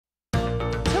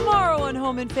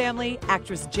home and family,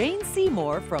 actress Jane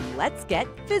Seymour from Let's Get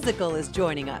Physical is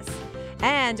joining us.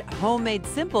 And Homemade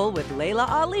Simple with Layla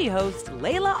Ali host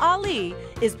Layla Ali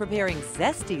is preparing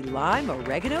zesty lime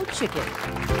oregano chicken.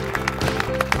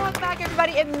 Welcome back,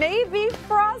 everybody. It may be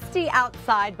frosty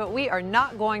outside, but we are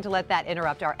not going to let that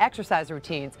interrupt our exercise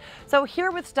routines. So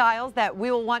here with styles that we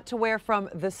will want to wear from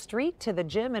the street to the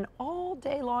gym and all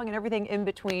day long and everything in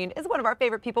between is one of our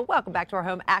favorite people. Welcome back to our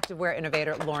home, activewear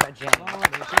innovator, Lorna Jane. Hi, how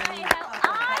are you?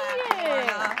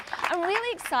 I'm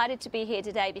really excited to be here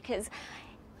today because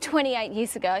 28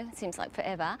 years ago, seems like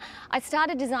forever, I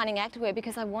started designing activewear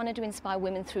because I wanted to inspire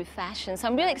women through fashion. So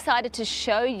I'm really excited to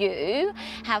show you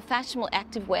how fashionable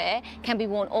activewear can be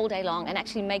worn all day long and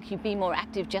actually make you be more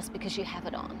active just because you have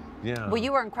it on. Yeah. Well,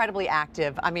 you are incredibly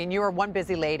active. I mean, you are one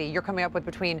busy lady. You're coming up with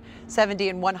between 70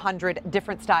 and 100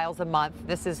 different styles a month.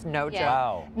 This is no joke.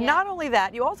 Wow. Not only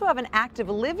that, you also have an active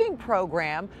living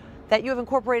program that you have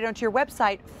incorporated onto your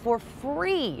website for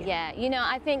free. Yeah, you know,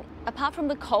 I think apart from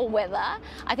the cold weather,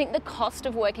 I think the cost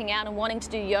of working out and wanting to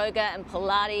do yoga and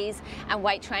Pilates and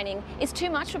weight training is too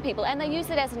much for people, and they use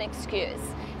it as an excuse.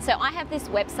 So I have this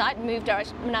website,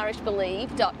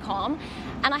 nourishbelieve.com,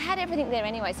 and I had everything there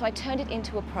anyway, so I turned it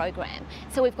into a program.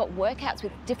 So we've got workouts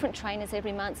with different trainers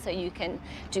every month, so you can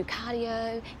do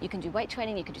cardio, you can do weight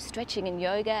training, you can do stretching and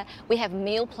yoga. We have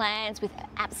meal plans with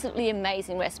absolutely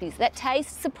amazing recipes that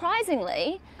taste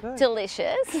surprisingly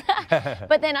delicious.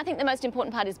 But then I think the most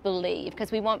important part is believe,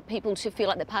 because we want people to feel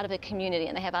like they're part of a community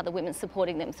and they have other women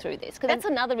supporting them through this. Because that's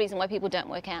another reason why people don't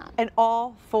work out. And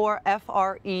all for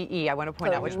F-R-E-E, I want to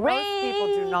point out, which most people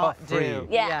do not do.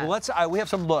 Yeah. Well, let's, we have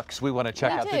some looks we want to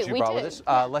check out that you brought with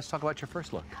us. Let's talk about your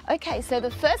first look. Okay, so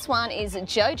the first one is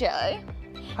JoJo.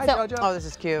 Hi, JoJo. Oh, this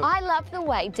is cute. I love the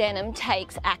way denim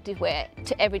takes activewear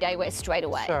to everyday wear straight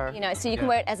away. Sure. You know, so you can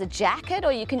wear it as a jacket,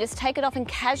 or you can just take it off and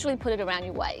casually put it around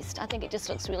your waist. I think it just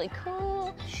looks really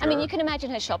cool. Sure. I mean, you can imagine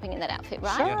her shopping in that outfit,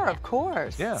 right? Sure, of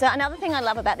course. Yeah. So another thing I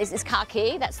love about this is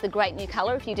khaki. That's the great new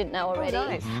color, if you didn't know already. Oh,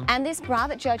 nice. And this bra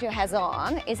that JoJo has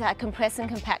on is our compress and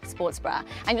compact sports bra.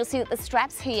 And you'll see that the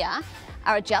straps here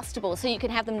are adjustable, so you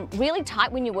can have them really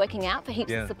tight when you're working out for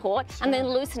heaps of support, and then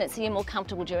loosen it so you're more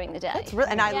comfortable during the day. That's really,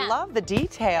 and I love the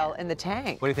detail in the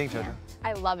tank. What do you think, JoJo?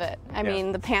 I love it. I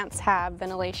mean, the pants have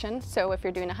ventilation, so if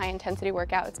you're doing a high intensity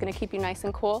workout, it's going to keep you nice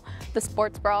and cool. The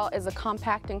sports bra is a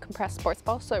compact and compressed sports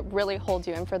bra, so it really holds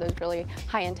you in for those really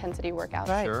high intensity workouts.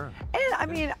 Right. Sure. And I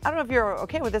mean, I don't know if you're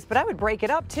okay with this, but I would break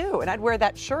it up too, and I'd wear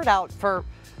that shirt out for,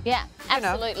 Yeah,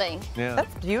 absolutely. Yeah.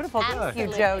 that's beautiful. Thank you,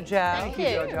 Absolutely. JoJo. Thank Thank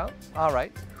you, JoJo. All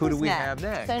right. Who do we have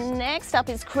next? So next up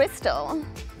is Crystal.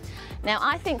 Now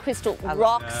I think Crystal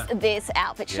rocks this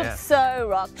outfit. She looks so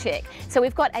rock chick. So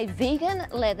we've got a vegan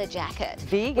leather jacket,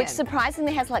 which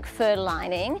surprisingly has like fur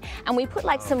lining, and we put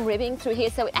like some ribbing through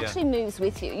here so it actually moves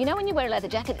with you. You know when you wear a leather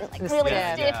jacket, it's like really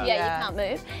stiff, you can't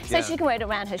move. So she can wear it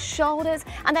around her shoulders,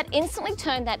 and that instantly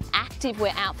turned that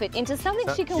activewear outfit into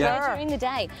something she can wear during the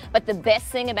day. But the best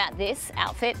thing about this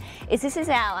outfit is this is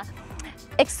our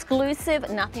exclusive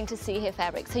nothing to see here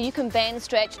fabric. So you can bend,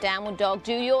 stretch, downward dog,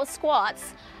 do your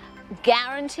squats,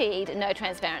 guaranteed no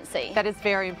transparency. That is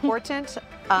very important.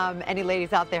 Any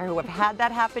ladies out there who have had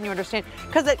that happen, you understand,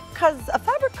 because a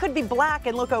fabric could be black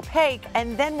and look opaque,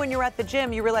 and then when you're at the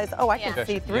gym, you realize, oh, I can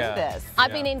see through this.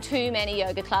 I've been in too many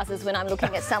yoga classes when I'm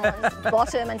looking at someone's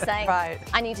bottom and saying,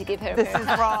 I need to give her a This is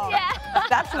wrong.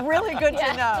 That's really good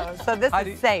to know. So this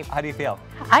is safe. How do you feel?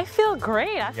 I feel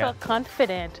great. I feel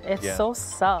confident. It's so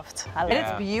soft. I love And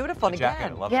it's beautiful. And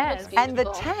again, and the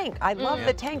tank. I love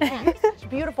the tank. You use such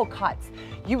beautiful cuts.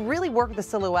 You really work with the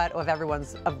silhouette of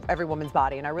every woman's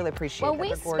body, and I really appreciate it. Well,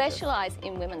 we specialize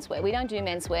in women's wear. We don't do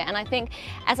men's wear, and I think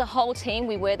as a whole team,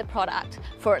 we wear the product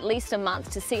for at least a month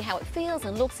to see how it feels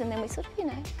and looks, and then we sort of, you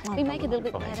know, we make it a little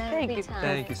bit better every time.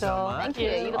 Thank you so much. Thank you.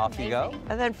 You look Off you go.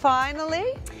 And then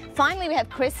finally, we have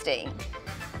Christy.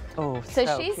 Oh, so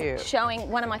she's cute.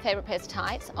 showing one of my favorite pairs of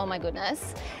tights. Oh my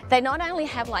goodness. They not only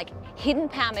have like hidden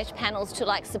power mesh panels to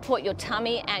like support your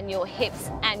tummy and your hips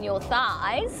and your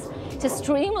thighs to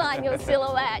streamline your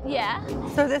silhouette.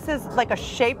 So this is like a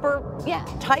shaper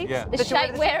type? The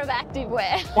shapewear of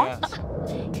activewear. What?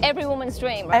 Every woman's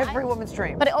dream, right? Every woman's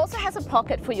dream. But it also has a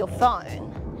pocket for your phone.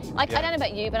 Like, I don't know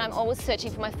about you, but I'm always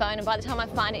searching for my phone, and by the time I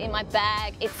find it in my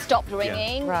bag, it's stopped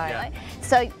ringing. Right.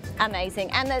 So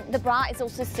amazing. And the bra is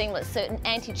also seamless, so an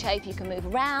anti-chafe, you can move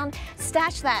around,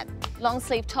 stash that long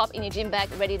sleeve top in your gym bag,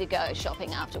 ready to go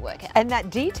shopping after workout. And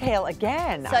that detail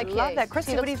again. So I cute. love that.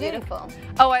 Christy, what do you think? Beautiful.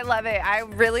 Oh, I love it. I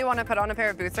really want to put on a pair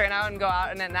of boots right now and go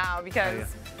out in it now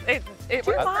because it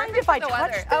Do you mind if I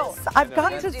touch this? I've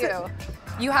got to.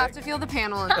 You have to feel the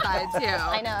panel inside too.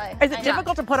 I know. Is it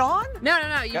difficult to put on? No.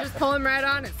 You just pull them right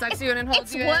on. It sucks you in and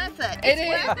holds you in. It's worth it.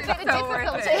 It's so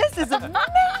worth it. This is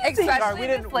amazing. Especially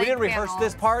we didn't rehearse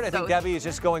this part. I think Debbie is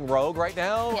just going rogue right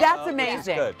now. That's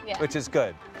amazing. Which is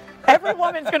good. Every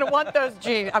woman's going to want those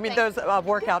jeans. I mean, those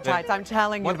workout tights. I'm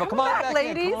telling you. Wonderful. Come on back,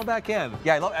 ladies. in. Come on back in.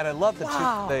 Yeah, I love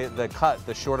the cut,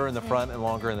 the shorter in the front and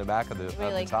longer in the back of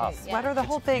the top. Sweater, the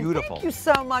whole thing. Beautiful. Thank you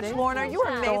so much, Lorna. You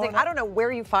are amazing. I don't know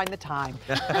where you find the time.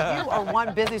 You are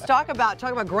one busy. Talk about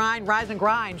grind, rise and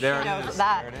grind. There she knows it is.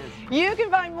 that. There it is. You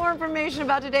can find more information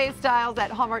about today's styles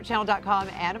at hallmarkchannel.com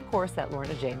and, of course, at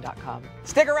lornajane.com.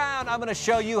 Stick around. I'm going to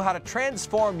show you how to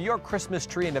transform your Christmas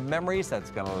tree into memories that's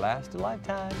going to last a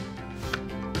lifetime.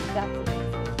 That's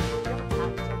amazing.